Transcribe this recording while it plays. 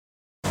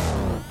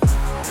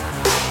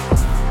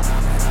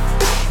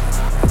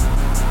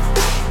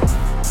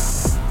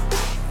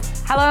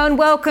Hello and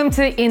welcome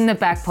to In the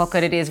Back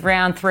Pocket. It is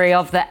round 3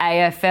 of the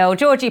AFL.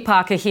 Georgie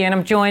Parker here, and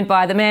I'm joined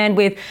by the man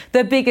with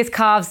the biggest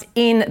calves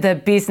in the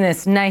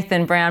business,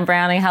 Nathan Brown.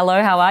 Brownie,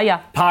 hello, how are you?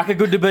 Parker,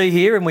 good to be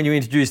here. And when you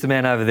introduced the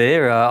man over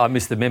there, I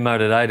missed the memo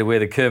today to wear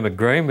the Kermit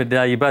green, but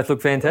you both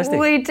look fantastic.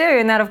 We do,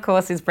 and that, of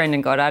course, is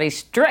Brendan Goddard.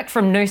 He's direct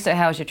from Noosa.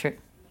 How was your trip?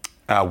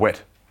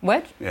 Wet.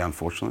 Wet? Yeah,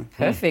 unfortunately.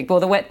 Perfect. Well,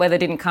 the wet weather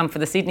didn't come for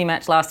the Sydney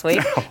match last week.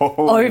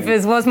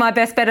 Overs was my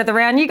best bet of the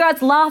round. You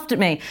guys laughed at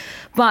me.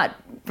 But,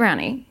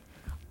 Brownie,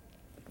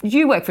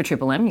 you work for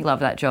Triple M. You love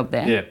that job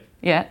there. Yeah.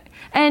 Yeah.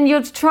 And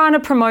you're trying to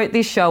promote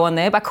this show on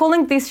there by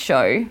calling this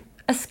show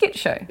a skit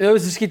show. It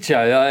was a skit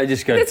show. I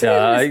just got... It's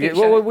a skit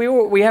show.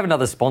 We have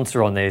another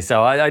sponsor on there,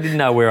 so I didn't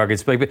know where I could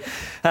speak.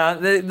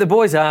 But the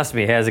boys asked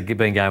me, how's it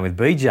been going with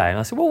BJ? And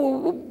I said,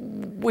 well,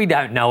 we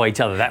don't know each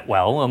other that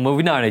well. And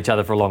we've known each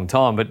other for a long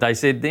time. But they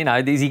said, you know,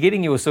 is he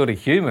getting you a sort of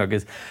humour?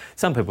 Because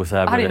some people say...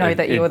 I didn't know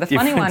that you were the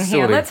funny one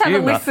here. Let's have a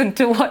listen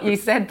to what you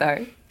said,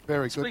 though.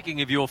 Very good.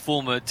 Speaking of your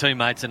former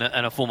teammates and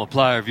a former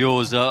player of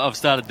yours, I've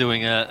started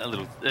doing a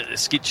little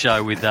skit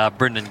show with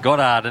Brendan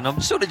Goddard, and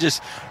I'm sort of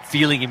just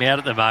feeling him out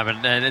at the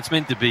moment. And it's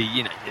meant to be,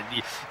 you know,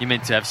 you're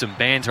meant to have some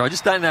banter. I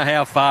just don't know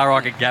how far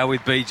I could go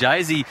with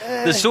BJ. Is he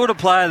the sort of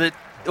player that,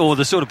 or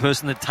the sort of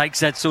person that takes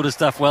that sort of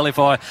stuff well? If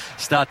I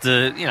start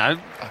to, you know,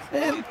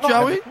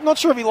 Joey, Not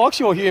sure if he likes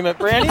your humour,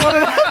 Brownie.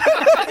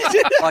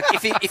 Like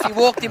if you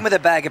walked in with a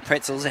bag of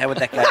pretzels, how would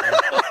that go?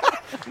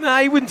 No,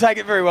 he wouldn't take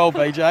it very well,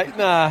 BJ.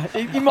 Nah,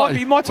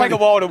 he might take a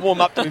while to warm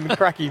up to him and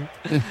crack him.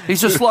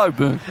 He's a slow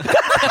burn. So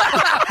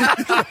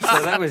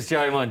that was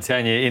Joey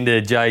Montagna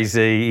into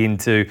Jay-Z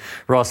into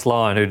Ross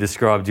Lyon, who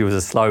described you as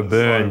a slow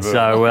burn.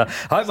 So I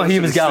hope my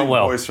humour's going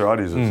well. Voice, right?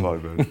 He's a slow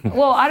burn.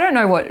 Well, I don't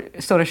know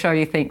what sort of show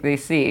you think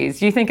this is.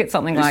 Do you think it's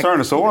something He's like... throwing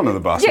us all under the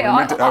bus. Yeah,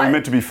 are we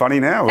meant to be funny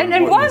now?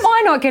 And why am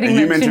I not getting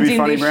Are you meant to mentioned be in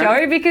funny, this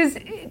Brad? show? Because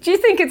do you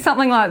think it's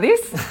something like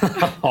this?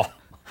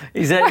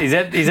 Is that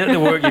the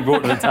work you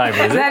brought to the table?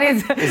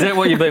 Is that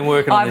what you've been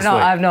working on this week?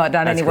 I've not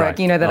done any work.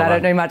 Great. You know that I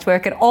don't do much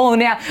work at all.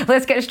 Now,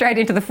 let's get straight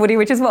into the footy,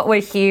 which is what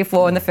we're here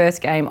for. And the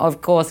first game,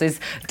 of course,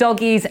 is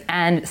Doggies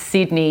and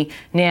Sydney.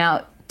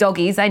 Now,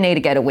 Doggies, they need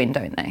to get a win,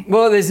 don't they?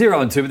 Well, they're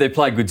 0-2, but they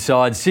play good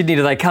sides. Sydney,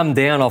 do they come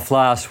down off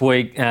last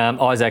week?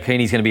 Isaac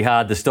Heaney's going to be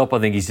hard to stop. I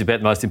think he's about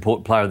the most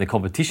important player in the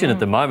competition at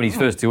the moment. His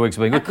first 2 weeks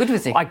have been good. How good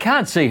was he? I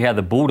can't see how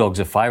the Bulldogs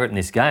are favourite in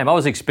this game. I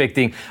was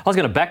going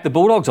to back the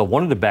Bulldogs. I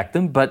wanted to back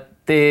them, but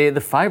they're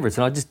the favourites,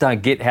 and I just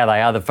don't get how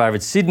they are the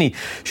favourites. Sydney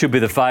should be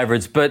the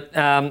favourites, but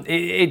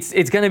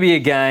it's going to be a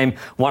game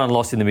won and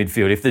lost in the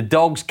midfield. If the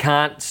Dogs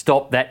can't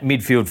stop that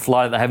midfield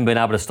flow that they haven't been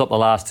able to stop the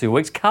last 2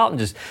 weeks, Carlton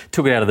just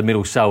took it out of the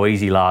middle so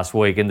easy last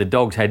week, and the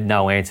Dogs had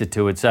no answer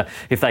to it. So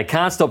if they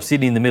can't stop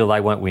Sydney in the middle,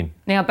 they won't win.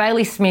 Now,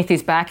 Bailey Smith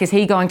is back. Is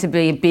he going to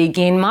be big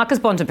in? Marcus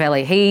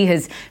Bontempelli, he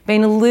has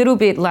been a little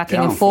bit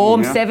lacking in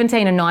form.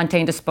 17 and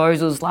 19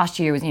 disposals. Last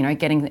year was,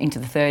 getting into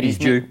the 30s. He's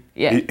due.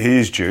 Yeah. He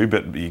is due,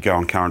 but you go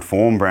on current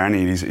form,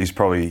 Brownie, he's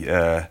probably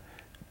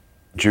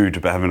due to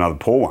have another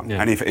poor one.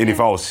 Yeah. And if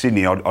I was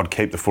Sydney, I'd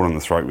keep the foot on the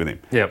throat with him.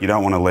 Yep. You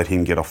don't want to let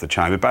him get off the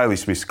chain. But Bailey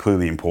Smith's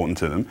clearly important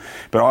to them.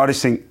 But I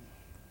think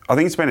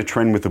it's been a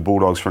trend with the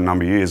Bulldogs for a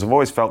number of years. I've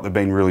always felt they've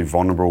been really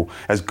vulnerable,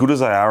 as good as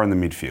they are in the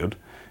midfield.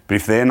 But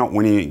if they're not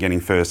winning it, getting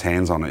first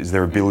hands on it, is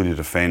their ability to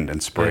defend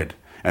and spread. Yeah.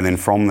 And then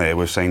from there,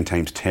 we've seen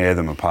teams tear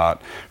them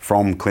apart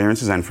from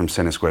clearances and from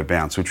centre square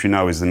bounce, which we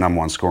know is the number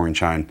one scoring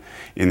chain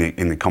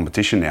in the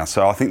competition now.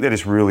 So I think they're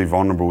just really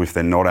vulnerable if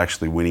they're not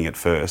actually winning it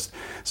first.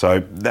 So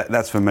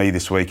that's for me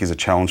this week is a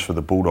challenge for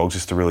the Bulldogs,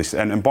 just to really...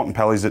 And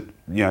Bontempelli's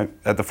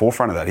at the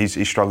forefront of that.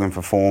 He's struggling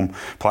for form,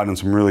 played on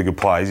some really good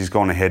plays. He's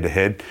gone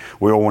head-to-head.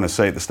 We all want to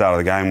see at the start of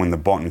the game when the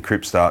Bont and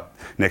Cripps start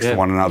next to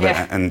one another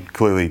and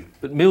clearly...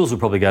 But Mills will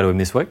probably go to him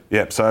this week.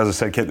 Yeah, so as I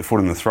said, keep the foot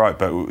in the throat,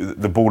 but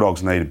the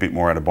Bulldogs need a bit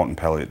more out of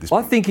Bontempelli at this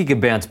point. I think he can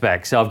bounce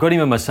back. So I've got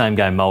him in my same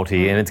game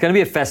multi, and it's going to be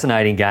a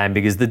fascinating game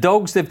because the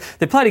Dogs,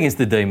 they've played against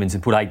the Demons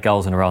and put 8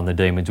 goals in a row on the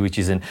Demons, which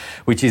is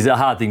a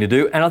hard thing to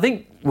do. And I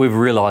think we've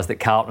realised that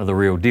Carlton are the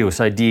real deal.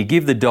 So do you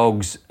give the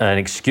Dogs an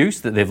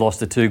excuse that they've lost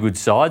to 2 good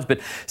sides? But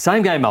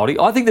same game multi,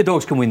 I think the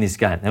Dogs can win this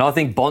game. And I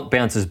think Bont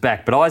bounces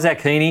back. But Isaac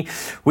Heaney,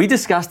 we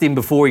discussed him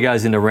before he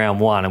goes into round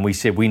 1 and we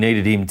said we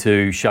needed him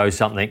to show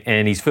something.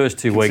 And his first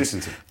 2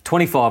 weeks,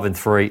 25 and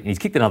 3. And he's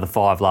kicked another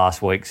 5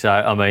 last week. So,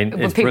 I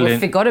mean, it's people brilliant.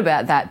 Forgot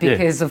about that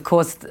because, of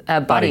course,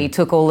 Buddy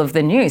took all of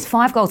the news.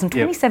 5 goals and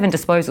 27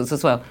 disposals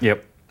as well.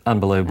 Yep.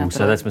 Unbelievable.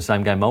 So that's my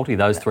same game multi,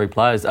 those 3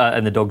 players,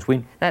 and the Dogs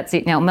win. That's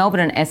it. Now, Melbourne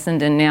and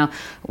Essendon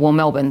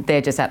Melbourne,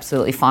 they're just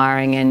absolutely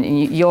firing.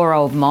 And your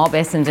old mob,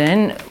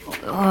 Essendon,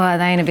 are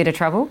they in a bit of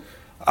trouble?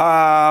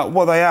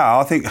 Well, they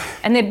are, I think.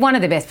 And one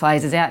of the best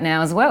players is out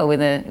now as well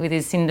with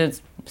his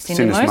Cinders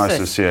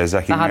Syndesmosis. Yeah,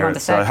 Zachy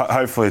Merritt. So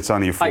hopefully it's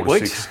only a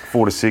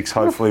 4 to 6.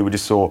 Hopefully we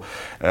just saw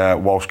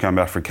Walsh come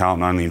back for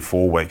Carlton only in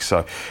 4 weeks.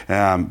 So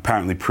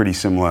apparently pretty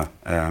similar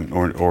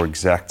or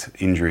exact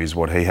injury is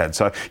what he had.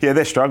 So yeah,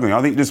 they're struggling.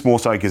 I think just more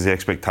so because the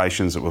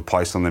expectations that were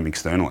placed on them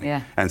externally.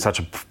 Yeah. And such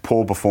a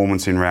poor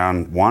performance in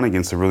round 1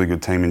 against a really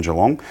good team in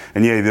Geelong.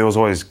 And yeah, there was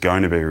always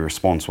going to be a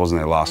response, wasn't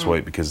there, last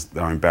week because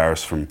they were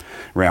embarrassed from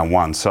round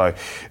 1. So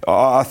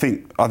I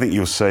think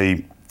you'll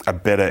see a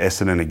better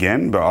Essendon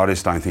again, but I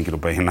just don't think it'll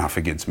be enough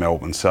against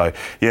Melbourne. So,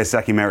 yeah,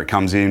 Zachy Merritt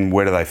comes in.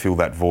 Where do they fill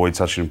that void?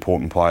 Such an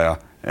important player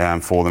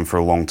for them for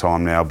a long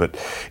time now. But,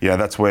 yeah,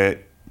 that's where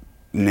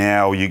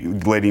now,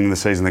 leading into the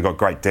season, they've got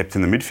great depth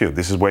in the midfield.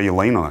 This is where you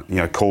lean on it. You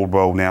know,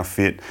 Caldwell now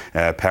fit.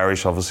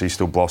 Parrish obviously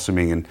still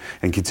blossoming and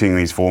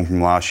continuing his form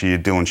from last year.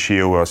 Dylan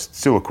Shield,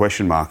 still a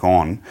question mark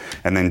on.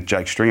 And then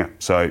Jake Stringer.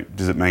 So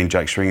does it mean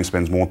Jake Stringer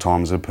spends more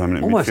time as a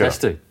permanent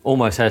midfielder?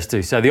 Almost has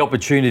to. So the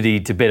opportunity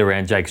to bet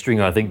around Jake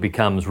Stringer, I think,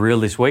 becomes real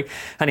this week.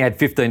 Only had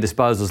 15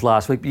 disposals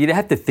last week, but you'd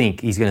have to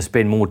think he's going to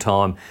spend more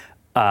time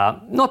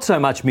not so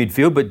much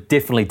midfield, but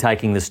definitely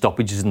taking the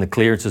stoppages and the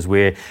clearances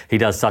where he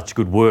does such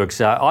good work.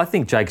 So I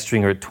think Jake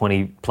Stringer at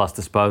 20 plus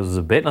disposals is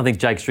a bet. And I think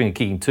Jake Stringer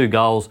kicking 2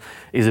 goals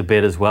is a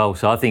bet as well.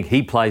 So I think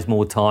he plays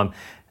more time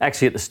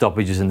actually at the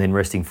stoppages and then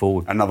resting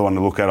forward. Another one to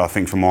look at, I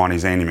think, for mine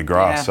is Andy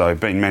McGrath. Yeah. So,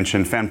 being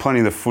mentioned, found plenty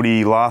of the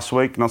footy last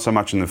week, not so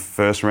much in the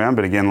first round,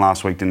 but again,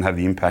 last week didn't have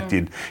the impact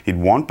he'd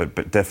want, but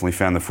definitely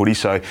found the footy.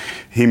 So,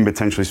 him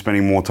potentially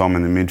spending more time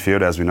in the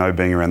midfield, as we know,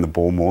 being around the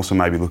ball more. So,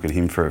 maybe look at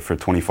him for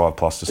 25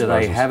 plus disposals. Do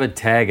they have a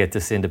tagger to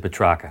send to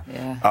Petrarca?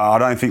 Yeah. I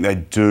don't think they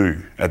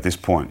do at this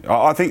point.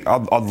 I think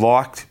I'd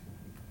liked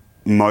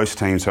most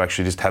teams to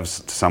actually just have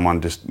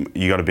someone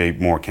you got to be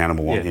more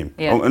accountable on him.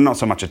 Yeah. Well, not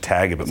so much a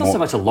tagger, but it's more...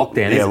 not so much a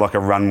lockdown, yeah, like a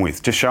run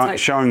with. Just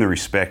show him the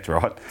respect,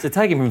 right? So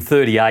take him from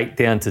 38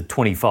 down to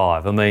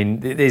 25. I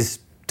mean, there's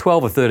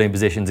 12 or 13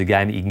 possessions a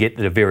game that you can get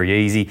that are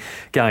very easy,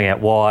 going out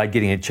wide,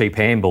 getting a cheap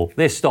handball.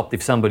 They're stopped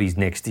if somebody's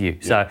next to you.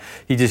 Yeah.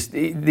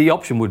 So the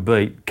option would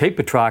be keep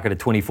Petrarca to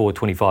 24,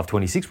 25,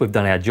 26. We've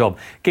done our job.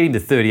 Get him to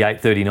 38,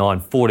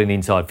 39, 14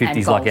 inside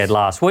 50s like he had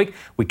last week.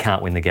 We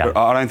can't win the game. But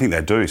I don't think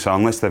they do. So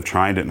unless they've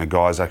trained it and a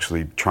guy's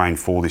actually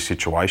trained for this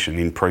situation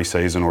in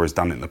pre-season or has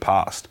done it in the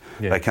past,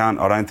 they can't.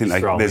 I don't think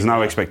there's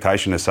no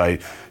expectation to say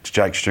to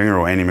Jake Stringer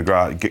or Andy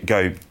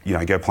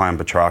McGrath, go play on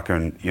Petrarca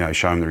and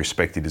show him the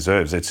respect he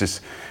deserves.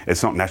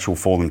 It's not natural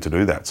for them to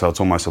do that. So it's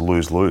almost a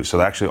lose-lose.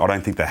 So I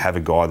don't think they have a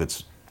guy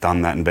that's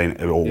done that and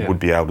would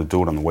be able to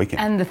do it on the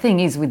weekend. And the thing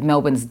is with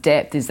Melbourne's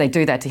depth is they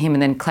do that to him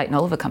and then Clayton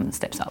Oliver comes and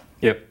steps up.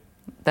 Yep.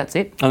 That's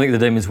it. I think the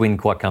Demons win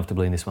quite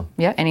comfortably in this one.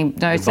 Yeah, the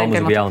Bombers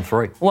will be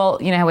 0-3. Well,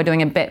 you know how we're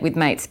doing a bet with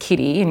mates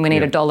Kitty and we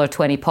need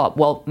 $1.20 pop.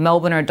 Well,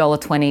 Melbourne are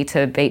 $1.20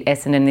 to beat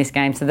Essendon in this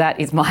game, so that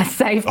is my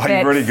safe bet.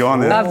 You've already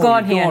gone there. I've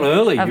gone here. You've gone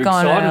early. I've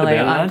gone early.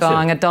 I'm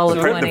going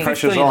 $1.20. The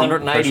pressure's on.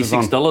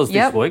 $1,586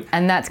 this week.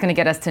 And that's going to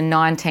get us to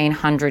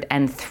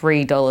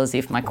 $1,903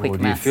 if my quick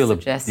maths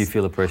suggests. Do you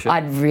feel the pressure? I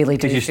really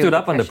do. Because you stood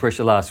up under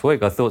pressure last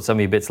week. I thought some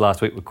of your bets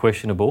last week were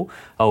questionable.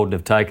 I wouldn't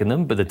have taken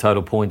them, but the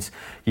total points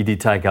you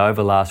did take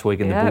over last week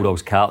in the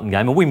Bulldogs-Carlton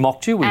game, and we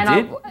mocked you.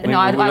 I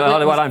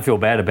don't feel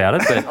bad about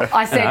it, but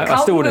I said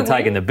I still would have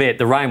taken the bet.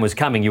 The rain was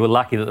coming. You were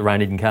lucky that the rain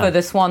didn't come for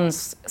the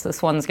Swans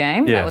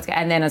game. Yeah.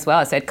 And then as well,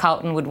 I said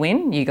Carlton would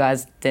win. You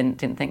guys didn't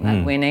think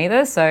they'd win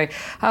either, so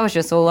I was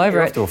just all over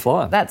You're it. Off to a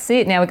flyer. That's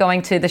it. Now we're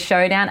going to the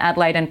showdown,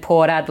 Adelaide and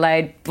Port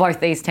Adelaide. Both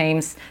these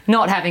teams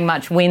not having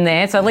much win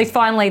there, so at least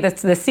finally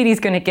the city's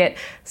going to get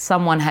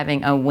someone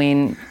having a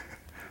win.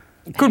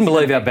 Couldn't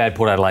believe how bad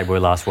Port Adelaide were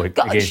last week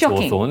against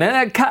Hawthorn.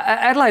 Now,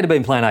 Adelaide have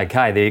been playing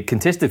okay. Their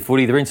contested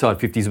footy, their inside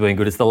 50s have been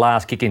good. It's the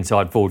last kick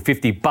inside forward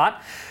 50.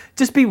 But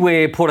just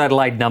beware Port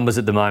Adelaide numbers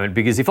at the moment,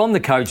 because if I'm the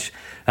coach,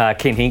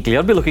 Ken Hinkley,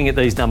 I'd be looking at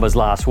these numbers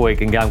last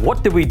week and going,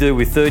 what did we do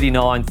with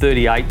 39,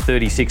 38,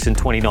 36 and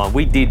 29?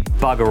 We did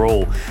bugger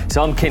all.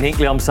 So I'm Ken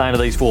Hinkley, I'm saying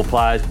to these 4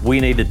 players, we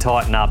need to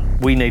tighten up.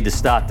 We need to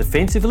start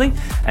defensively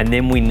and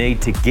then we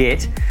need to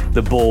get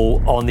the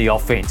ball on the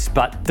offence.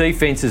 But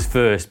defence is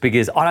first,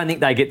 because I don't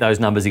think they get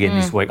those numbers again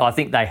this week. I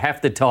think they have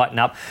to tighten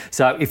up.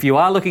 So if you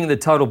are looking at the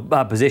total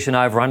possession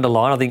over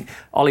underline, I think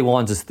Ollie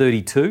Wines is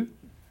 32.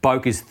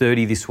 Boak is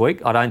 30 this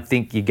week. I don't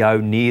think you go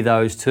near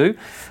those two.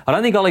 I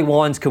don't think Ollie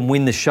Wines can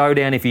win the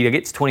showdown if he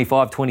gets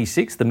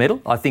 25-26, the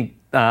medal. I think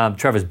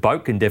Travis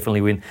Boak can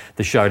definitely win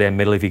the showdown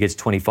medal if he gets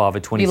 25 or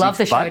 26. You love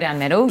the showdown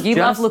medal. You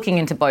love looking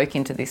into Boak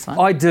into this one.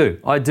 I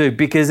do,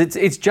 because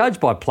it's judged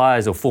by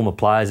players or former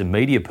players and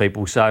media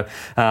people. So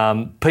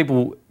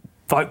people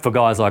vote for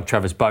guys like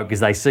Travis Boak because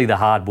they see the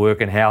hard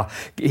work and how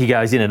he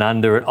goes in and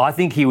under it. I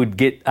think he would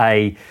get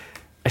a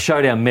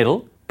showdown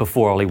medal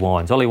before Ollie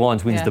Wines. Ollie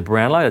Wines wins the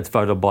Brownlow. It's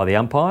voted by the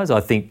umpires. I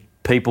think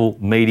people,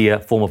 media,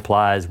 former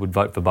players would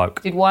vote for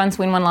Boak. Did Wines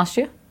win one last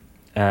year?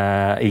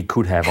 He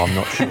could have, I'm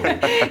not sure.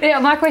 Yeah,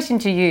 my question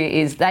to you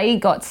is, they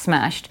got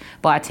smashed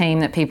by a team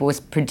that people was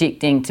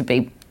predicting to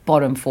be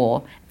bottom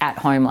 4 at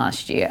home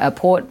last year.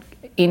 Port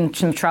in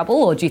some trouble,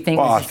 or do you think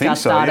this is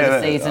just start of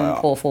the season,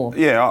 poor form?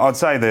 Yeah, I'd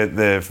say that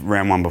the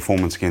round one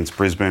performance against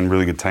Brisbane,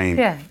 really good team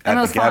at the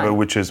Gabba,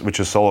 which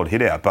is solid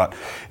hit out. But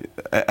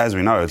as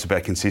we know, it's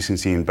about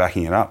consistency and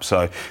backing it up.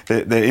 So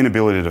their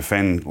inability to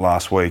defend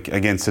last week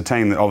against a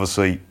team that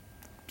obviously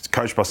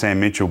coached by Sam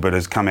Mitchell, but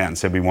has come out and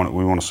said we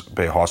want to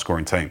be a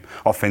high-scoring team.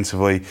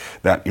 Offensively,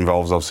 that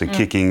involves obviously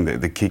kicking,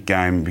 the kick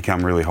game,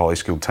 become a really highly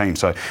skilled team.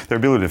 So their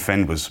ability to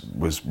defend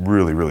was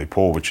really, really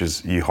poor, which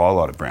is you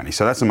highlighted, Brownie.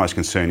 So that's the most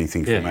concerning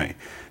thing for me.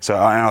 So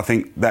I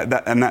think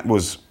that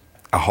was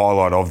a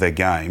highlight of their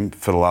game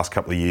for the last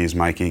couple of years,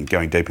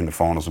 going deep into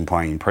finals and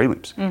playing in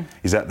prelims.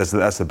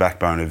 That's the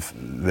backbone of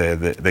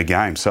their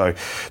game. So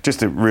just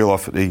to reel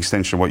off the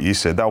extension of what you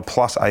said, they were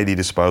plus 80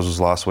 disposals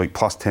last week,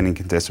 plus 10 in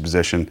contested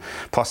possession,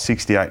 plus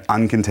 68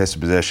 uncontested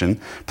possession,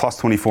 plus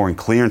 24 in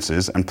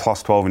clearances, and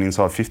plus 12 in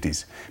inside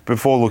 50s.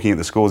 Before looking at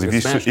the scores, if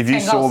you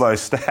saw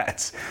those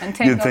stats,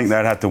 you'd think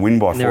they'd have to win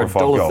by 4 or 5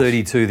 goals.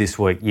 $1.32 this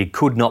week. You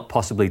could not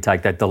possibly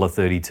take that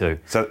 $1.32.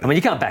 So I mean,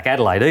 you can't back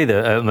Adelaide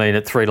either. I mean,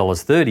 at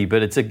 $3.30,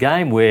 but it's a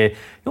game where you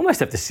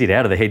almost have to sit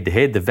out of the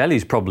head-to-head. The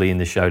value's probably in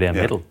the showdown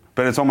medal.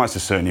 But it's almost a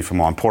certainty for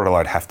mine. Port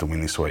Adelaide have to win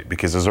this week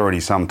because there's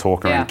already some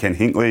talk around Ken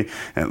Hinkley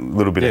and a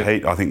little bit of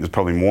heat. I think there's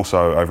probably more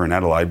so over in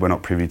Adelaide. We're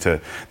not privy to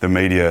the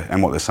media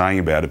and what they're saying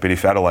about it. But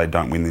if Adelaide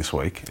don't win this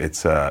week,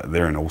 it's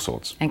they're in all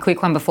sorts. And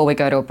quick one before we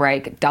go to a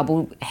break.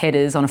 Double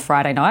headers on a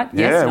Friday night.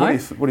 Yeah,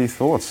 yes, what are your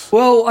thoughts?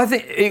 Well, I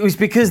think it was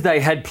because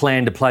they had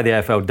planned to play the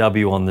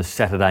AFLW on the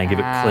Saturday and give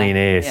it clean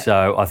air. Yep.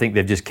 So I think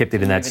they've just kept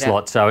it in that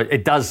slot. So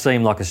it does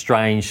seem like a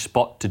strange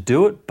spot to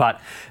do it,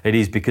 but it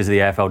is because of the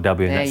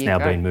AFLW and that's now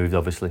been moved,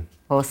 obviously.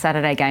 Well,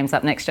 Saturday game's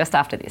up next just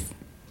after this.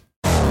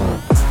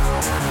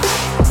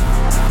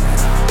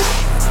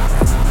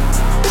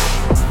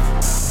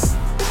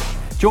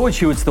 George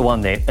Hewitt's the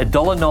one there.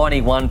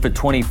 $1.91 for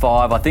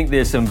 25. I think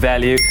there's some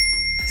value.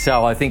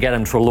 So I think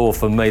Adam Treloar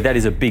for me, that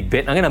is a big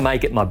bet. I'm going to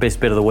make it my best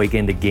bet of the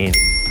weekend again.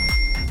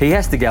 He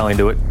has to go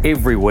into it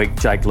every week,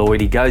 Jake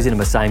Lloyd. He goes into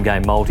my same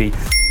game multi.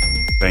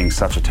 Being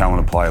such a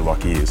talented player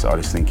like he is, I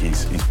just think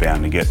he's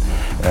bound to get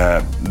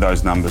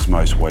those numbers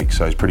most weeks.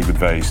 So he's pretty good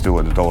value still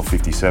at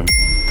 $1.57.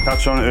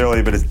 Touched on it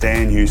earlier, but it's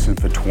Dan Houston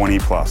for 20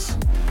 plus.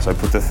 So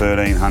put the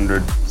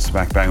 1,300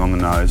 smack bang on the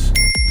nose.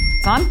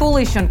 So I'm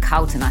bullish on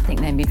Carlton. I think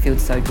their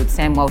midfield's so good.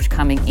 Sam Walsh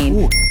coming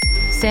in. Ooh.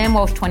 Sam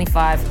Walsh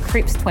 25,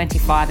 Cripps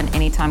 25, and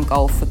anytime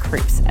goal for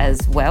Cripps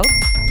as well.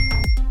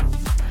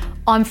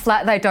 I'm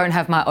flat they don't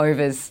have my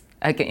overs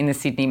in the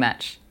Sydney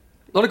match.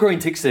 A lot of green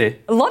ticks there.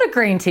 A lot of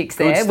green ticks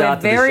there. We're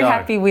very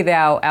happy with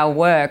our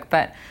work,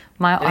 but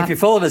if you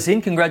followed us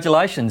in,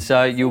 congratulations.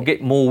 So you'll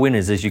get more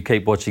winners as you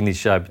keep watching this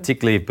show,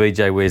 particularly if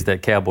BJ wears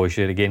that cowboy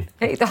shirt again.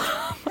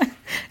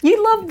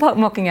 You love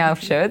mocking our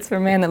shirts for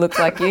a man that looks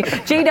like you.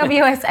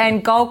 GWS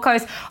and Gold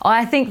Coast.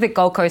 I think that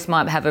Gold Coast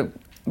might have a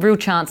real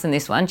chance in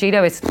this one.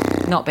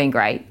 GWS not been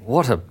great.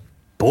 What a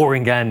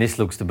boring game this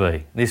looks to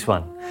be, this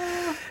one.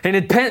 In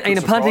a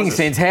punting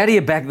sense, how do you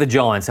back the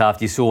Giants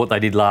after you saw what they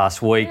did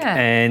last week? Yeah.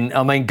 And,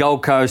 I mean,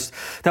 Gold Coast,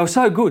 they were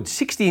so good.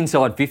 60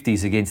 inside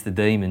 50s against the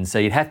Demons, so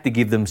you'd have to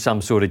give them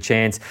some sort of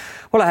chance.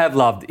 What I have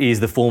loved is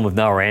the form of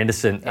Noah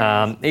Anderson.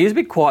 Yes. He was a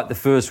bit quiet the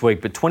first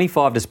week, but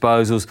 25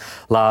 disposals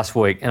last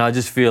week, and I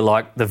just feel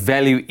like the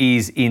value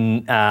is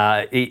in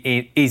that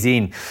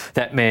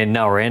man,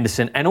 Noah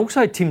Anderson, and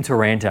also Tim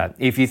Taranto.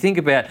 If you think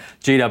about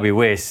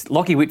GWS,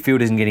 Lockie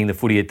Whitfield isn't getting the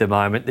footy at the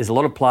moment. There's a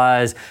lot of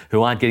players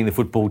who aren't getting the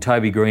football.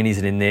 Toby Green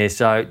isn't in there.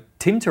 So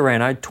Tim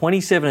Taranto,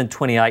 27 and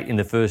 28 in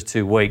the first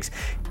 2 weeks.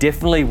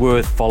 Definitely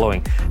worth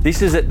following.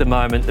 This is at the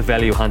moment the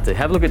value hunter.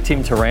 Have a look at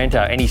Tim Taranto,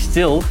 and he's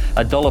still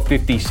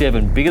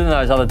 $1.57, bigger than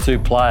those other two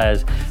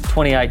players,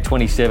 28,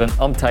 27.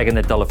 I'm taking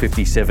that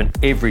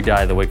 $1.57 every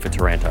day of the week for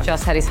Taranto.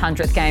 Just had his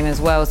 100th game as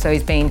well, so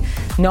he's been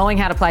knowing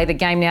how to play the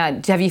game now.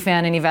 Have you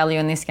found any value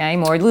in this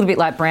game, or a little bit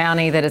like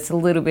Brownie, that it's a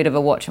little bit of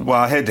a watch and play?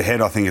 Well,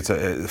 head-to-head, I think it's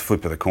a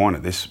flip of the coin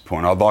at this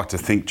point. I'd like to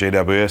think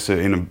GWS are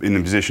in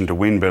a position to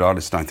win, but I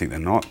just don't think they're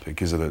not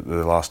because of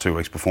the last 2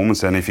 weeks'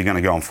 performance. And if you're going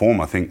to go on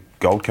form, I think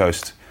Gold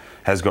Coast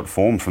has got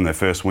form from their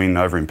first win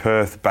over in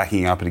Perth,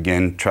 backing up it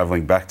again,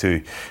 travelling back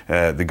to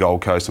the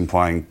Gold Coast and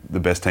playing the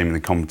best team in the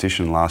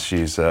competition last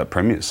year's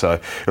premiers. So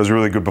it was a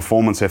really good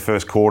performance. Their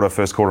first quarter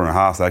and a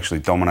half, they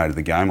actually dominated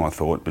the game, I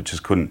thought, but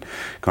just couldn't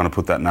kind of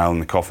put that nail in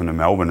the coffin to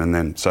Melbourne. And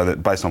then, so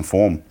that based on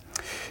form,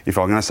 if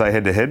I'm going to say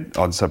head-to-head,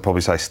 I'd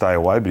probably say stay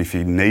away. But if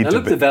you need to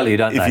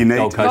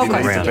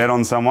bet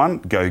on someone,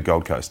 go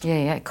Gold Coast.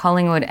 Yeah.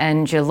 Collingwood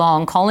and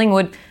Geelong.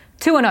 Collingwood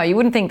 2-0. You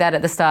wouldn't think that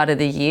at the start of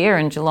the year,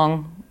 and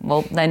Geelong,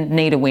 well, they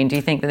need a win. Do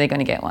you think that they're going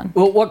to get one?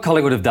 Well, what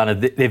Collingwood have done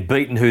is they've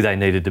beaten who they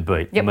needed to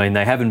beat. Yep. I mean,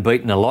 they haven't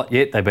beaten a lot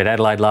yet. They beat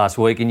Adelaide last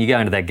week, and you go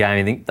into that game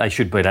and think they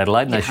should beat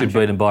Adelaide, and they should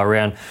beat them by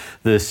around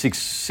the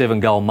 6-7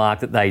 goal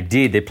mark that they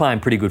did. They're playing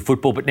pretty good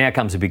football, but now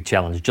comes a big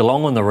challenge.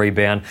 Geelong on the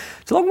rebound.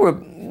 Geelong were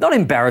not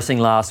embarrassing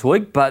last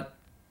week, but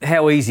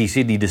how easy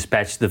Sydney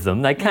dispatched of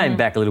them. They came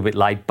back a little bit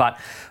late, but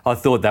I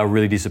thought they were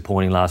really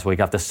disappointing last week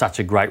after such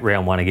a great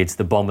round one against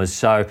the Bombers.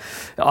 So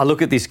I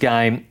look at this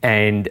game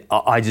and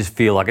I just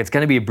feel like it's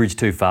going to be a bridge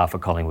too far for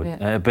Collingwood.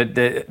 Yeah. But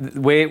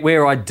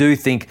where I do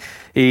think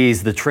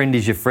is the trend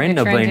is your friend.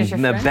 I've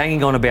been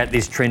banging on about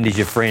this trend is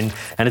your friend,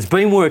 and it's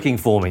been working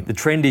for me. The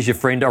trend is your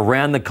friend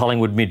around the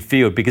Collingwood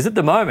midfield, because at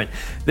the moment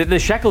the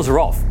shackles are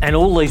off and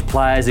all these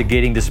players are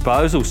getting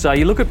disposal. So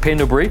you look at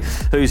Pendlebury,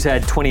 who's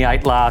had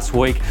 28 last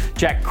week.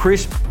 Jack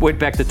Crisp went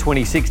back to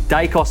 26.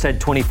 Dacos had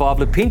 25.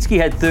 Lipinski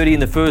had 30 in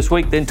the first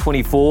week, then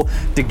 24.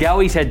 De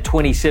Goey's had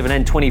 27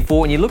 and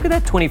 24. And you look at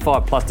that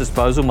 25 plus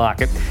disposal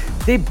market,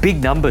 they're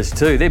big numbers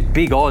too. They're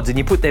big odds, and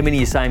you put them into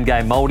your same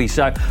game multi.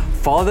 So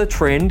follow the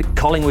trend.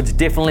 Collingwood's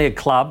definitely a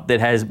club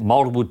that has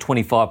multiple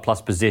 25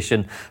 plus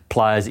possession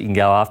players you can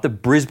go after.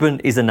 Brisbane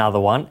is another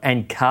one,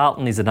 and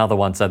Carlton is another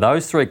one. So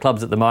those three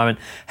clubs at the moment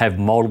have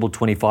multiple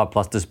 25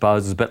 plus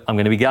disposals, but I'm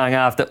going to be going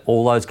after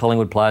all those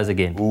Collingwood players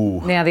again.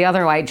 Ooh. Now, the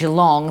other way,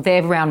 Geelong,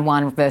 they're round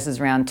one versus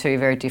round two,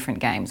 very different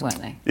games,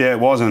 weren't they? Yeah, it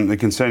wasn't. The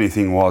concerning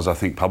thing was, I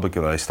think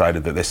publicly they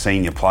stated that their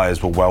senior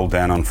players were well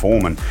down on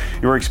form, and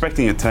you were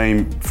expecting a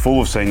team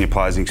full of senior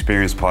players and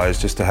experienced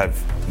players just to have,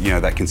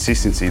 that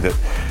consistency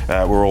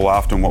that we're all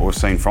after and what we've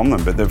seen from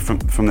them. But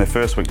from their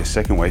first week to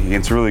second week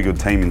against a really good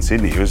team in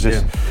Sydney, it was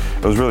just,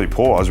 it was really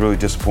poor. I was really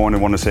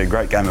disappointed. Wanted to see a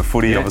great game of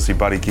footy. Yeah. Obviously,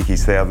 Buddy kick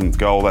his 1,000th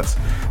goal.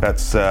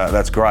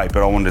 That's great.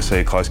 But I wanted to see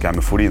a close game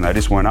of footy, and they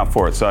just weren't up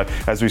for it. So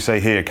as we see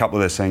here, a couple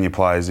of their senior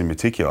players in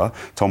particular,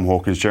 Tom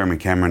Hawkins, Jeremy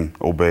Cameron,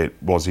 albeit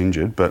was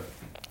injured, but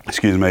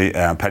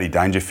Paddy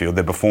Dangerfield,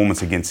 their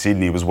performance against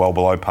Sydney was well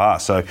below par.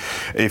 So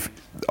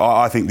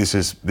I think this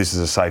is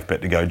a safe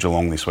bet to go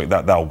Geelong this week.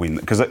 They'll win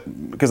because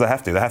they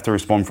have to. They have to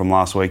respond from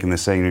last week, and their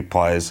senior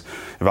players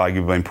have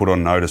arguably been put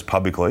on notice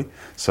publicly.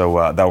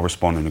 So they'll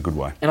respond in a good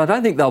way. And I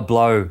don't think they'll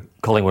blow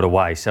Collingwood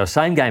away. So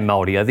same game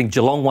multi. I think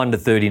Geelong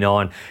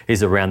 1-39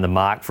 is around the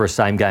mark for a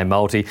same game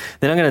multi.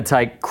 Then I'm going to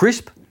take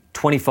Crisp,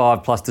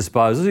 25 plus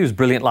disposals. He was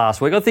brilliant last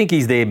week. I think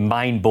he's their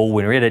main ball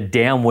winner. He had a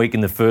down week in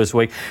the first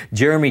week.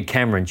 Jeremy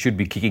Cameron should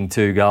be kicking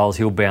 2 goals.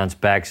 He'll bounce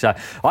back. So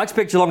I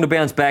expect Geelong to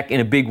bounce back in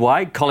a big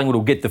way. Collingwood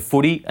will get the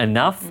footy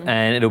enough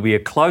and it'll be a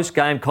close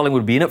game.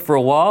 Collingwood will be in it for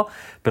a while,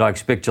 but I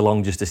expect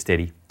Geelong just to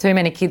steady. Too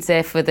many kids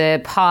there for the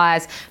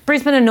Pies.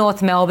 Brisbane and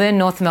North Melbourne.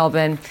 North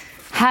Melbourne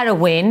had a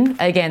win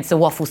against a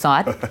waffle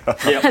side.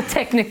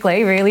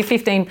 Technically, really.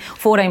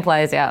 14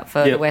 players out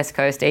for the West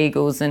Coast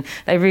Eagles, and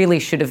they really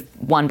should have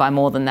won by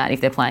more than that if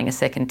they're playing a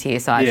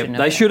second-tier side. Yeah,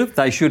 they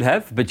should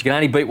have, but you can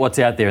only beat what's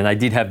out there, and they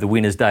did have the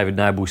win, as David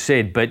Noble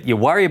said. But you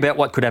worry about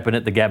what could happen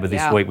at the Gabba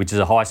this week, which is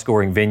a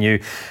high-scoring venue.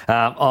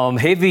 I'm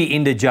heavy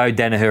into Joe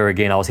Danaher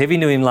again. I was heavy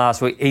into him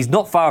last week. He's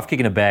not far off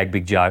kicking a bag,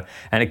 Big Joe,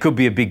 and it could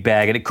be a big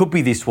bag, and it could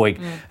be this week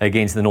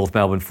against the North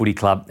Melbourne Footy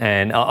Club,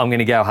 and I'm going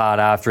to go hard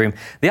after him.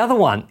 The other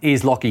one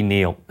is Lachie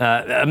Neale.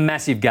 A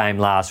massive game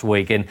last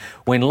week, and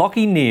when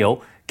Lachie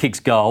Neale kicks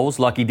goals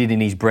like he did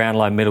in his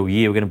Brownlow medal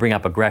year, we're going to bring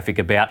up a graphic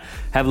about,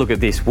 have a look at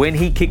this. When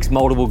he kicks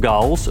multiple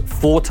goals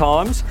 4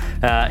 times,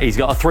 he's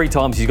got 3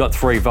 times, he's got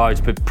 3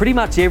 votes, but pretty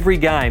much every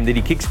game that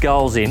he kicks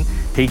goals in,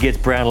 he gets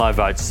Brownlow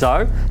votes.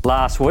 So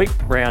last week,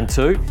 round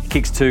 2,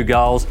 kicks 2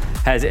 goals,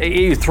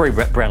 he was 3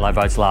 Brownlow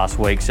votes last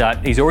week, so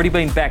he's already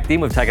been backed in.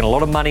 We've taken a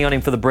lot of money on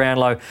him for the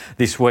Brownlow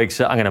this week,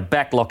 so I'm going to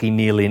back Lachie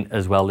Neale in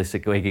as well this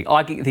week.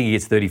 I think he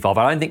gets 35.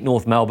 I don't think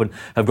North Melbourne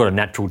have got a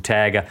natural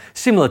tagger,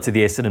 similar to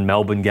the Essendon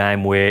Melbourne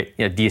game where,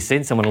 do you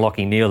send someone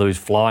Lachie Neale who's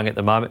flying at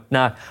the moment?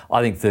 No,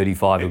 I think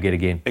 35 he'll get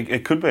again.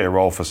 It could be a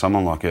role for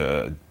someone like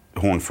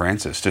Horn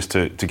Francis, just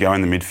to go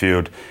in the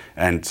midfield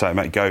and say,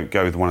 mate,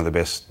 go with one of the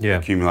best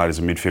accumulators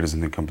and midfielders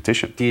in the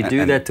competition. Do you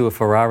do that to a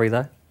Ferrari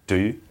though? Do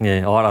you?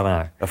 Yeah, I don't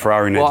know. A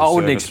Ferrari needs I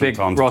wouldn't expect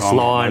Ross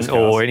Lyon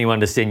or anyone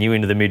to send you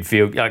into the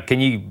midfield. Can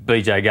you,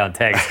 BJ, go and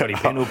tag Scotty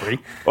Pendlebury?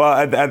 Well,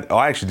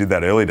 I actually did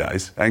that early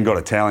days and got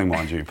a toweling,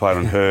 mind you. Played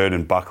on Hurd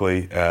and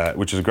Buckley,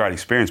 which was a great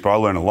experience, but I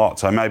learned a lot.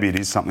 So maybe it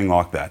is something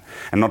like that.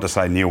 And not to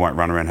say Neale won't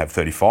run around and have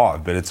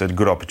 35, but it's a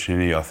good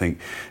opportunity, I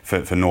think,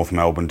 for North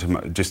Melbourne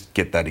to just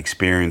get that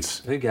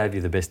experience. Who gave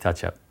you the best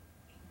touch-up?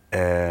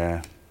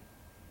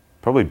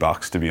 Probably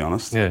Bucks, to be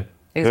honest. Yeah.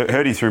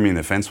 Heard he threw me in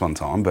the fence one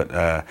time, but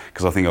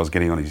because I think I was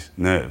getting on his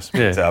nerves.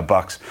 Yeah.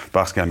 But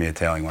Bucks gave me a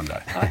toweling one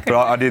day. But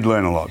I did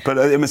learn a lot.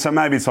 But so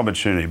maybe it's an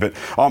opportunity. But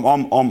I'm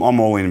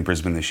all in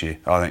Brisbane this year.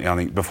 I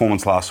think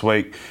performance last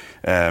week.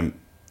 Don't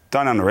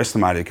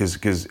underestimate it because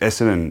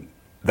Essendon,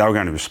 they were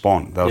going to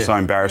respond. They were so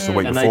embarrassed the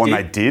week before, and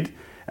they did.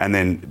 And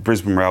then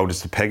Brisbane were able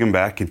just to peg them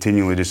back,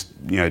 continually just,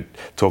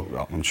 talk.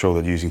 I'm sure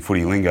they're using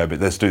footy lingo, but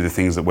let's do the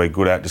things that we're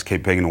good at, just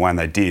keep pegging away, and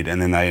they did.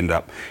 And then they end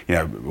up,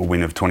 a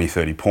win of 20,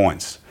 30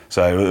 points.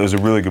 So it was a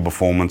really good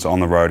performance on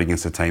the road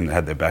against a team that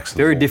had their backs to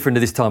the wall. Very different to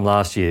this time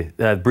last year.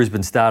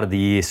 Brisbane started the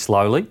year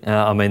slowly.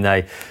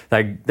 They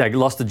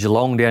lost to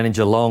Geelong down in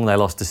Geelong. They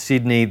lost to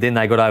Sydney. Then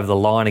they got over the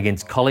line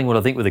against Collingwood,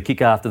 I think, with a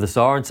kick after the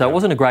siren. So it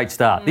wasn't a great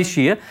start. This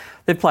year,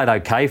 they've played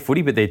okay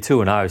footy, but they're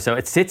 2-0. So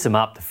it sets them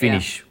up to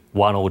finish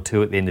 1 or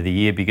 2 at the end of the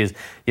year because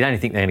you don't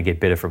think they're going to get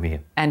better from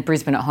here. And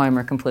Brisbane at home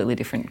are a completely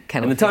different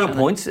kettle. And the total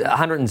points,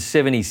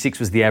 176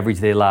 was the average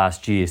there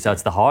last year. So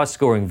it's the highest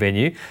scoring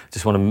venue.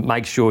 Just want to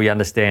make sure you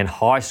understand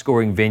high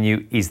scoring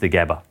venue is the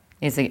Gabba.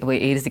 It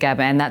is the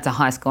Gabba, and that's a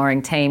high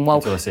scoring team. Well,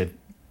 That's what I said.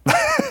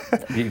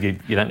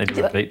 you don't need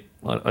to repeat.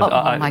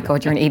 Oh my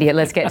God, you're an idiot.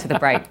 Let's get to the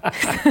break.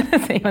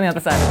 See you on the other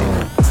side of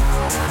this.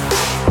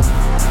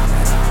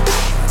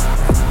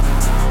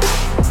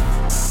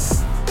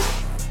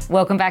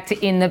 Welcome back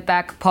to In the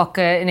Back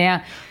Pocket.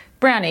 Now,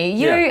 Brownie,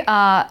 you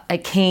are a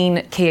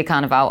keen Kia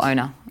Carnival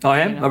owner. I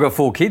am. I've got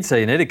 4 kids, so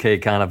you need a Kia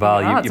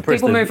Carnival. Right, You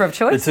press people mover of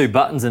choice. The 2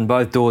 buttons and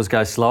both doors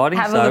go sliding.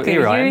 Have a so look at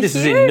here I am. you This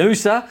is in here.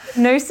 Noosa.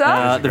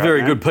 Noosa? The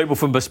very good people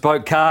from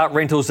Bespoke Car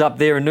Rentals up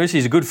there in Noosa.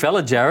 He's a good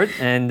fella, Jared.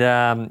 And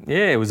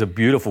it was a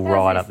beautiful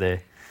ride up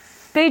there.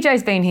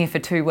 BJ's been here for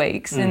 2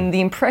 weeks, and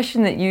the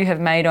impression that you have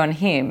made on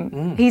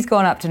him, he's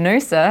gone up to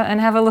Noosa and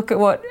have a look at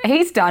what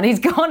he's done. He's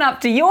gone up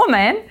to your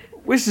man.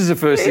 This is the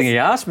first thing he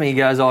asked me. He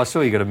goes, I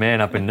saw you got a man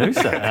up in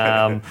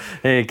Noosa.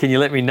 Can you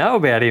let me know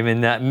about him?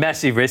 And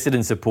massive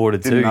resident supporter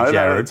too, Didn't know that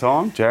Jared. at the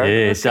time,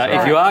 Jared. Yeah, so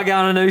if you are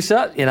going to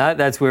Noosa,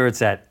 that's where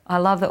it's at. I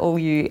love that all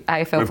you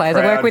AFL We're players.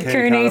 I work proud with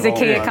Kia Cooney's, a Carnival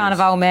Kia owners.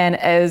 Carnival man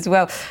as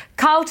well.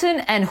 Carlton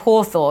and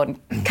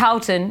Hawthorn.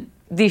 Carlton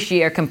this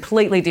year, a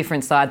completely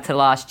different side to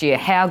last year.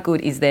 How good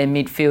is their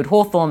midfield?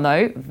 Hawthorn,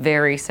 though,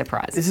 very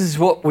surprised. This is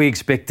what we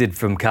expected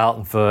from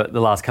Carlton for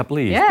the last couple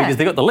of years because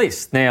they got the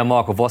list. Now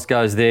Michael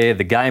Vosco's there,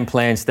 the game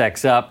plan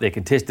stacks up, their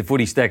contested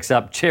footy stacks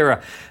up,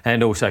 Chera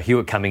and also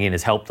Hewitt coming in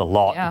has helped a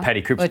lot. Yeah. And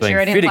Paddy Cripps Well, being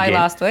Chera fit didn't play again.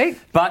 last week.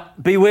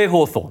 But beware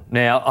Hawthorn.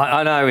 Now,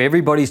 I know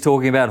everybody's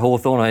talking about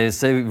Hawthorn. I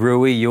see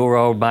Rui, your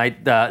old mate,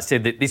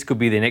 said that this could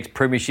be their next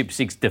Premiership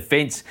 6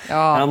 defence.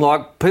 Oh. And I'm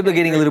like, people are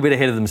getting a little bit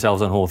ahead of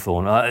themselves on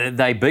Hawthorn.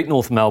 They beat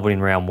North Melbourne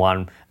in round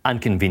 1,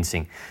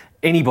 unconvincing.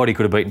 Anybody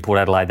could have beaten Port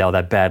Adelaide. They were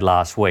that bad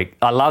last week.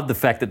 I love the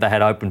fact that they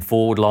had open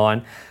forward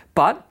line,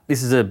 but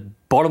this is a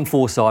bottom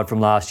 4 side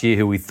from last year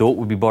who we thought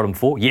would be bottom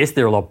 4. Yes,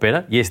 they're a lot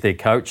better. Yes, they're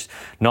coached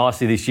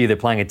nicely this year. They're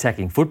playing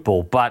attacking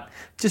football, but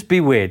just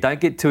beware. Don't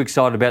get too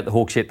excited about the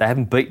Hawks yet. They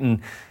haven't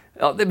beaten...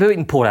 they've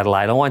beaten Port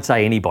Adelaide. I won't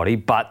say anybody,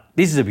 but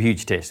this is a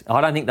huge test.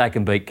 I don't think they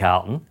can beat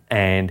Carlton,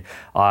 and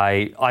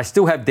I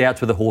still have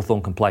doubts whether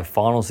Hawthorn can play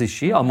finals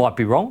this year. I might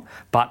be wrong,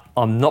 but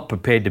I'm not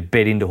prepared to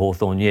bet into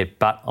Hawthorn yet,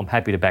 but I'm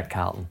happy to back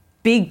Carlton.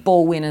 Big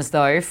ball winners,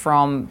 though,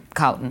 from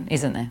Carlton,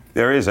 isn't there?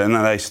 There is, and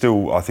they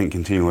still, I think,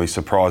 continually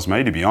surprise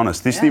me, to be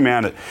honest. The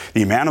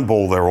amount of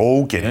ball they're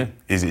all getting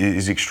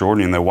is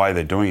extraordinary in the way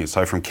they're doing it.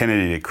 So from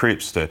Kennedy to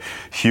Cripps to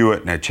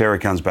Hewitt, now Chera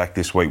comes back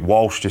this week.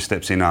 Walsh just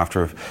steps in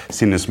after a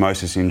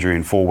syndesmosis injury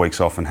and 4 weeks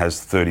off and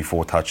has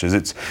 34 touches.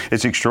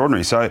 It's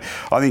extraordinary. So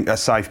I think a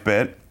safe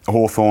bet.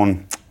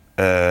 Hawthorn,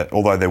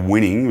 although they're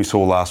winning, we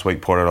saw last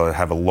week Port Adelaide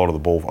have a lot of the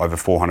ball, over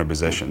 400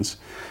 possessions,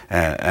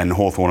 and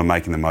Hawthorn are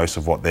making the most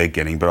of what they're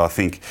getting. But I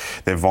think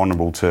they're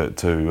vulnerable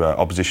to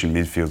opposition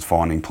midfields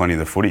finding plenty of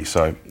the footy.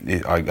 So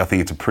I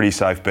think it's a pretty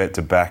safe bet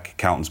to back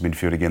Carlton's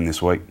midfield again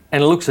this week.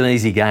 And it looks an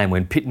easy game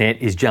when Pitnet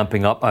is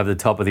jumping up over the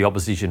top of the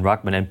opposition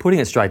ruckman and putting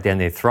it straight down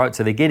their throat.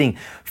 So they're getting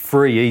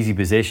free, easy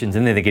possessions,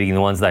 and then they're getting the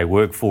ones they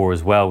work for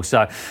as well.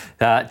 So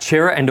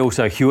Chera and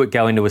also Hewitt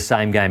go into a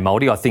same-game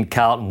multi. I think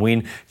Carlton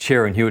win,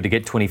 Chera and Hewitt to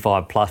get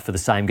 25 plus for the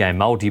same-game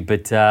multi.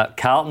 But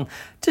Carlton,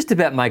 just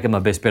about making my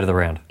best bet of the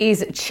round.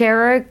 Is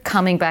Chera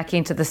coming back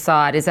into the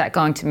side, is that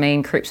going to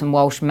mean Cripps and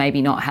Walsh maybe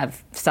not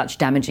have such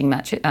damaging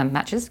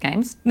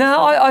games?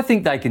 No, I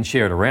think they can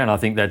share it around. I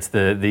think that's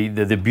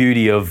the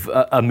beauty of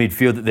a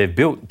midfield that they've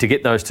built, to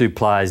get those 2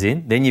 players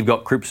in. Then you've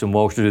got Cripps and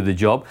Walsh to do the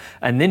job,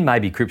 and then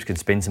maybe Cripps can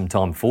spend some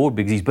time forward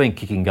because he's been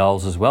kicking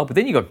goals as well. But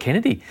then you've got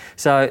Kennedy.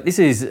 So this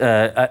is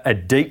a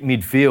deep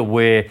midfield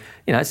where,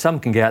 some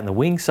can go out in the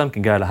wing, some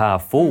can go to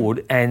half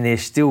forward, and they're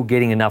still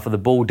getting enough of the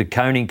ball. De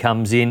Koning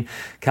comes in.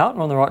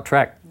 Carlton on the right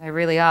track. They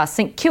really are.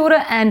 St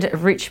Kilda and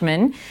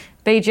Richmond.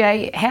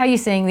 BJ, how are you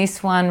seeing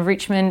this one?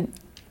 Richmond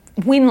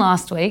win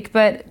last week,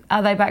 but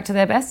are they back to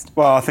their best?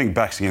 Well, I think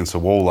backs against the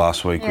wall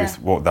last week with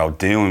what they were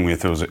dealing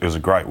with. It was a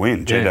great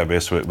win. Yeah.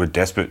 GWS were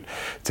desperate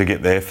to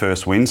get their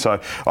first win.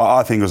 So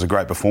I think it was a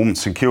great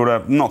performance. St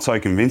Kilda, not so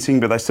convincing,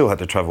 but they still had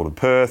to travel to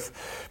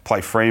Perth,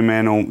 play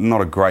Fremantle.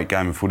 Not a great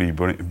game of footy,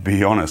 but to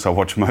be honest, I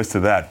watched most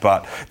of that.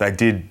 But they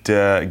did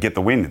get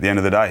the win at the end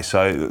of the day.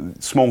 So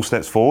small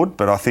steps forward,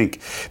 but I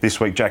think this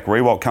week Jack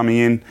Rewalt coming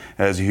in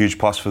is a huge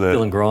plus for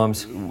Dylan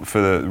Grimes.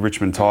 for the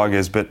Richmond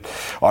Tigers. But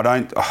I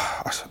don't...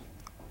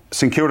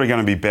 St Kilda are going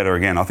to be better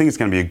again. I think it's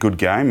going to be a good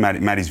game.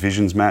 Matty's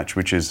Visions match,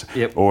 which is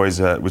always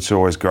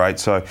great.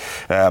 So,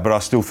 but I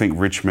still think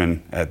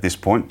Richmond at this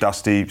point.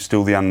 Dusty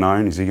still the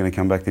unknown. Is he going to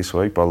come back this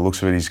week? By the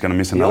looks of it, he's going to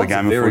miss another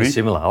game of footy. Very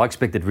similar. I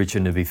expected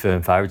Richmond to be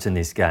firm favourites in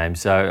this game,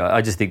 so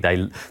I just think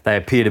they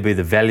appear to be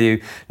the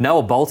value.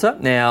 Noah Bolter.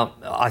 Now,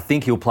 I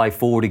think he'll play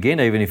forward again,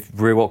 even if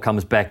Rewalt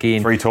comes back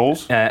in. 3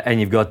 tools.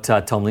 And you've got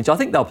Tom Lynch. I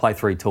think they'll play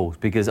 3 tools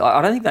because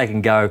I don't think they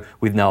can go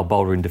with Noah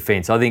Bolter in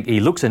defence. I think he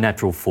looks a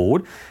natural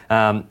forward.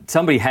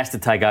 somebody has to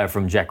take over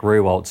from Jack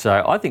Riewoldt.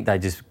 So I think they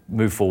just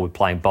move forward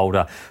playing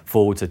Boulder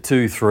forward to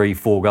 2, 3,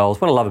 4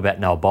 goals. What I love about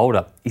Noah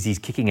Boulder is his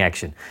kicking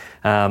action.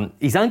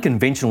 He's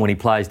unconventional when he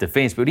plays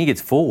defence, but when he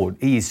gets forward,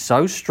 he is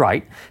so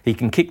straight. He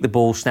can kick the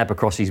ball, snap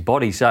across his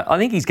body. So I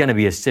think he's going to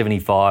be a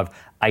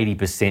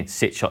 75-80%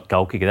 set shot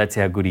goal kicker. That's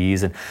how good he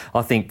is. And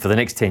I think for the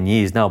next 10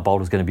 years, Noah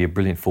Boulder's going to be a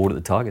brilliant forward at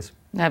the Tigers.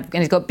 And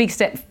he's got big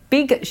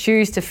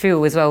shoes to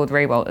fill as well with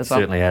Riewoldt as well.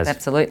 Certainly has.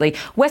 Absolutely.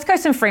 West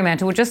Coast and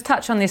Fremantle, we'll just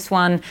touch on this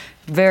one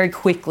very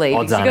quickly.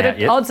 Odds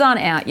aren't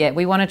out yet.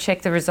 We want to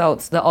check the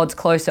results. The odds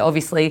closer.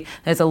 Obviously,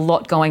 there's a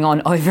lot going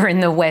on over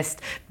in the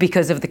West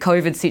because of the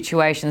COVID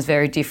situation is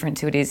very different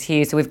to it is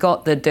here. So we've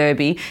got the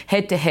Derby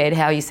head-to-head.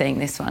 How are you seeing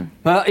this one?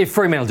 Well, if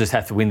Fremantle just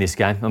have to win this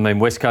game. I mean,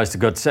 West Coast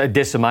have got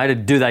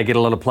decimated. Do they get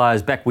a lot of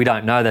players back? We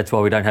don't know. That's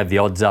why we don't have the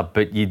odds up.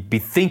 But you'd be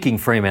thinking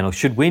Fremantle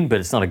should win, but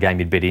it's not a game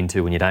you'd bet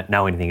into when you don't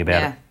know anything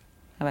about it.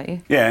 How about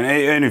you? Yeah,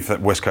 and if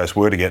West Coast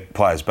were to get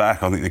players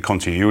back, I think the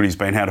continuity's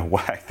been out of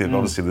whack.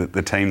 Obviously,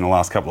 the team the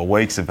last couple of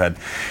weeks have had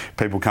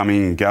people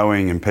coming and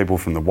going and people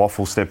from the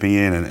Waffle stepping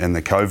in and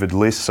the COVID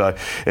list. So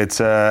it's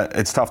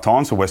tough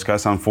times for West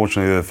Coast.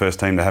 Unfortunately, they're the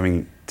first team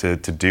to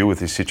deal with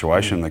this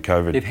situation, the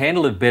COVID. They've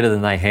handled it better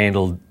than they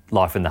handled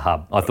life in the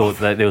hub. I thought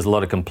that there was a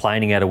lot of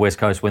complaining out of West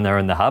Coast when they were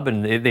in the hub,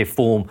 and their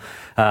form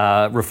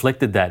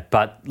reflected that.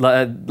 But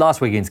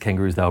last weekend's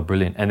Kangaroos, they were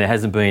brilliant, and there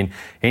hasn't been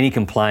any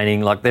complaining.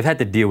 Like, they've had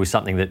to deal with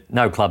something that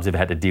no club's ever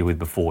had to deal with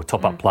before.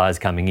 Top-up players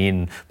coming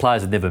in,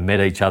 players had never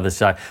met each other.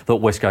 So I thought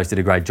West Coast did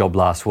a great job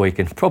last week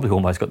and probably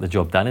almost got the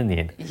job done in the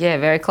end. Yeah,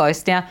 very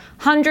close. Now,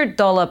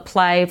 $100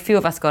 play. A few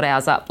of us got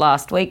ours up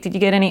last week. Did you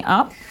get any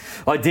up?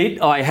 I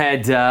did. I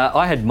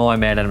had my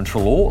man Adam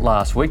Treloar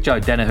last week. Joe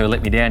Danaher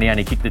let me down. He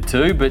only kicked it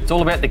 2, but it's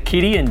all about the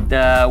kitty, and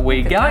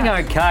we're going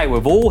okay.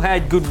 We've all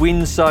had good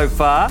wins so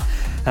far,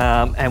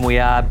 and we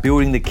are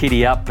building the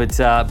kitty up. But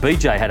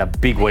BJ had a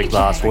big week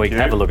last week.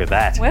 Have a look at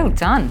that. Well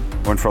done.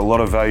 Went for a lot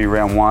of value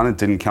round 1. It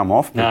didn't come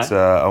off, but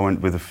I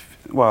went with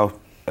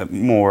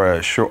more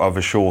of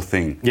a sure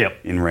thing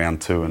in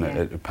round 2, and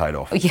it paid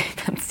off. Yeah,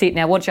 that's it.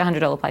 Now, what's your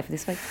 $100 play for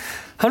this week?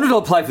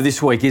 $100 play for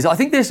this week is, I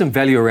think there's some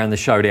value around the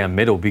showdown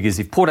medal, because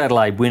if Port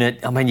Adelaide win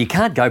it, I mean, you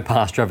can't go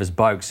past Travis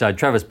Boak. So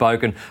Travis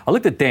Boak, and I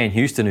looked at Dan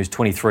Houston, who's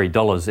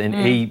 $23, and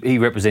he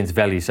represents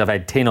value. So I've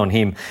had 10 on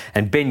him.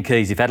 And Ben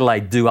Keys, if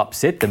Adelaide do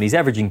upset them, he's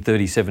averaging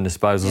 37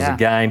 disposals a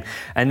game.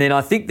 And then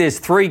I think there's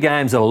 3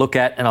 games that I'll look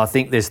at, and I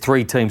think there's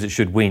 3 teams that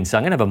should win. So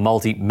I'm going to have a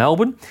multi: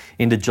 Melbourne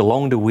into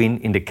Geelong to win,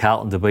 into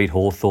Carlton to beat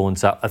Hawthorn.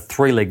 So a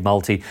 3-leg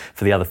multi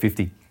for the other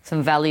 50.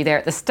 Some value there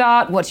at the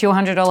start. What's your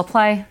 $100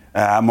 play?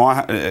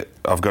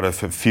 I've got a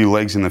few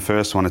legs in the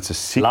first one. It's a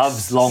 6.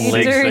 Loves long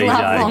legs,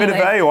 BJ. Bit of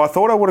value. I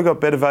thought I would have got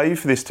better value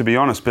for this, to be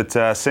honest.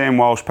 But Sam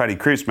Walsh, Paddy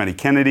Cripps, Matty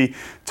Kennedy,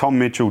 Tom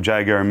Mitchell,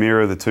 Jago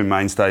O'Meara, the 2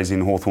 mainstays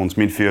in Hawthorn's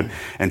midfield,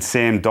 and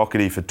Sam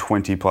Doherty for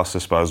 20+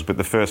 disposals. But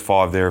the first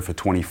 5 there are for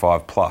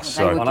 25+.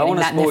 So I don't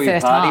want to spoil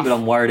your party, but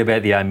I'm worried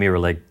about the O'Meara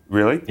leg.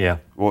 Really? Yeah.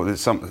 Well,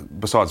 there's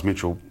besides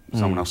Mitchell,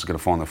 someone else has got to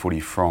find the footy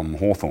from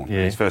Hawthorn.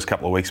 Yeah. His first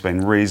couple of weeks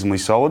been reasonably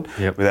solid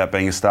without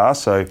being a star,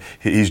 so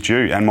he's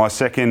due. And my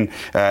second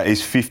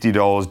is $50.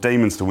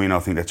 Demons to win. I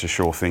think that's a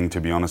sure thing, to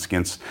be honest,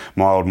 against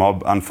my old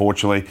mob,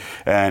 unfortunately.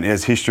 And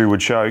as history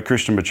would show,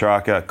 Christian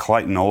Petrarca,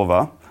 Clayton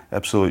Oliver,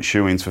 absolute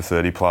shoe-ins for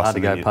 30+. Hard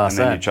to go past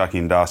that. And then you chuck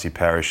in Darcy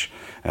Parish.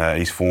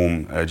 His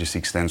form just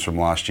extends from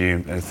last year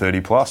at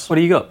 30+. What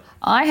do you got?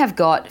 I have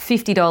got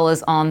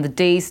 $50 on the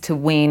D's to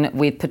win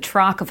with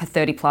Petrarca for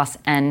 30+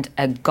 and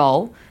a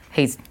goal.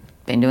 He's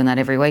been doing that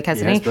every week,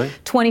 hasn't he?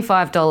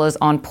 $25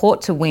 on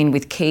Port to win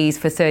with Keys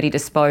for 30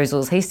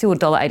 disposals. He's still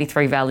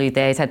 $1.83 value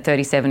there. He's had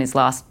 37 his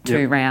last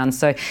 2 rounds.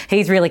 So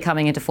he's really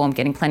coming into form,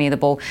 getting plenty of the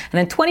ball. And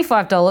then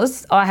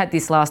 $25, I had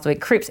this last week,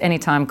 Cripps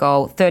anytime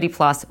goal,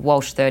 30+,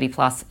 Walsh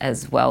 30+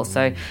 as well.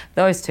 So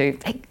those 2,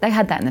 they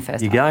had that in the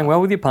first half. You're going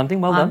well with your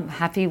punting. Well done. I'm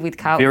happy with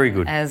Carlton Very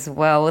good. as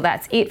well.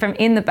 That's it from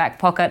In the Back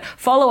Pocket.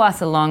 Follow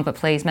us along, but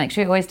please make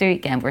sure you always do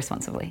gamble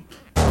responsibly.